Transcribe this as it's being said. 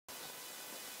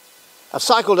I've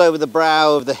cycled over the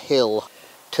brow of the hill.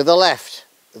 To the left,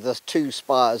 the two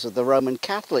spires of the Roman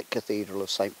Catholic Cathedral of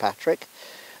St. Patrick,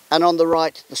 and on the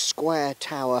right, the square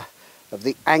tower of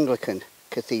the Anglican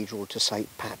Cathedral to St.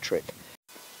 Patrick.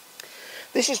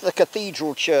 This is the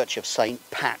Cathedral Church of St.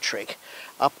 Patrick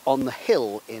up on the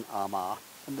hill in Armagh,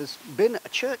 and there's been a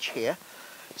church here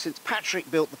since Patrick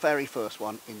built the very first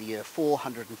one in the year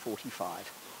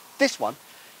 445. This one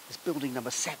is building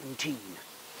number 17.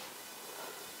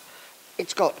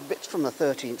 It's got bits from the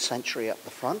 13th century up the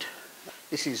front.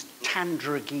 This is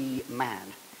Tandragee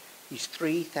Man. He's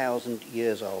 3,000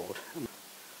 years old. And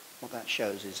what that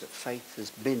shows is that faith has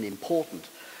been important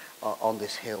on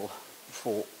this hill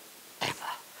forever.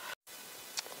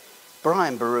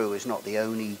 Brian Boru is not the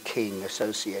only king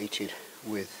associated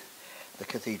with the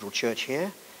cathedral church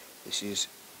here. This is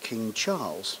King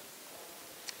Charles.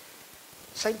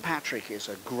 St. Patrick is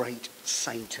a great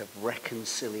saint of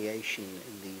reconciliation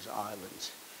in these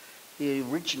islands. He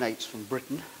originates from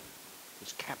Britain,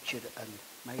 was captured and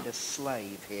made a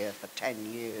slave here for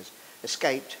 10 years,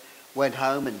 escaped, went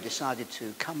home and decided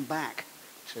to come back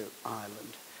to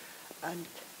Ireland. And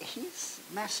his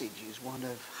message is one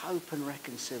of hope and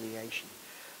reconciliation.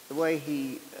 The way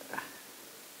he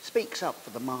speaks up for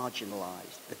the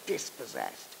marginalised, the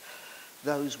dispossessed,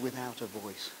 those without a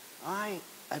voice. I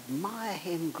admire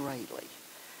him greatly.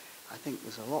 I think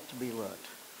there's a lot to be learnt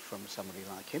from somebody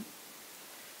like him.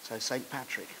 So St.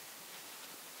 Patrick,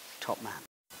 top man.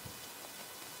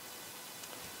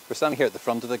 We're standing here at the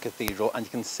front of the cathedral and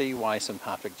you can see why St.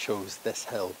 Patrick chose this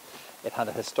hill. It had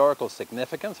a historical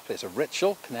significance, a place of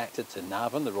ritual connected to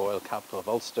Navan, the royal capital of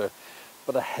Ulster,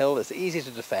 but a hill is easy to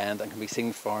defend and can be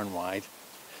seen far and wide.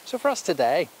 So for us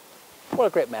today, what a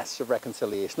great message of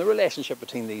reconciliation, the relationship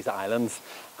between these islands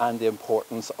and the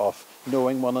importance of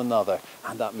knowing one another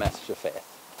and that message of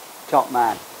faith. Top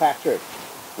man, Patrick,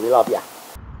 we love you.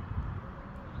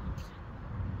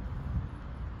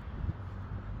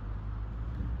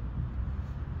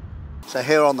 So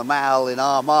here on the Mall in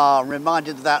Armagh, I'm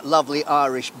reminded of that lovely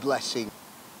Irish blessing.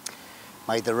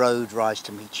 May the road rise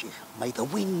to meet you. May the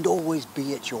wind always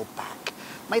be at your back.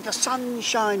 May the sun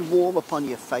shine warm upon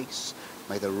your face.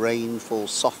 May the rain fall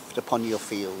soft upon your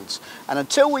fields. And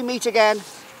until we meet again,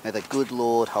 may the good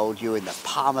Lord hold you in the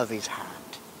palm of his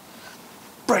hand.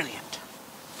 Brilliant.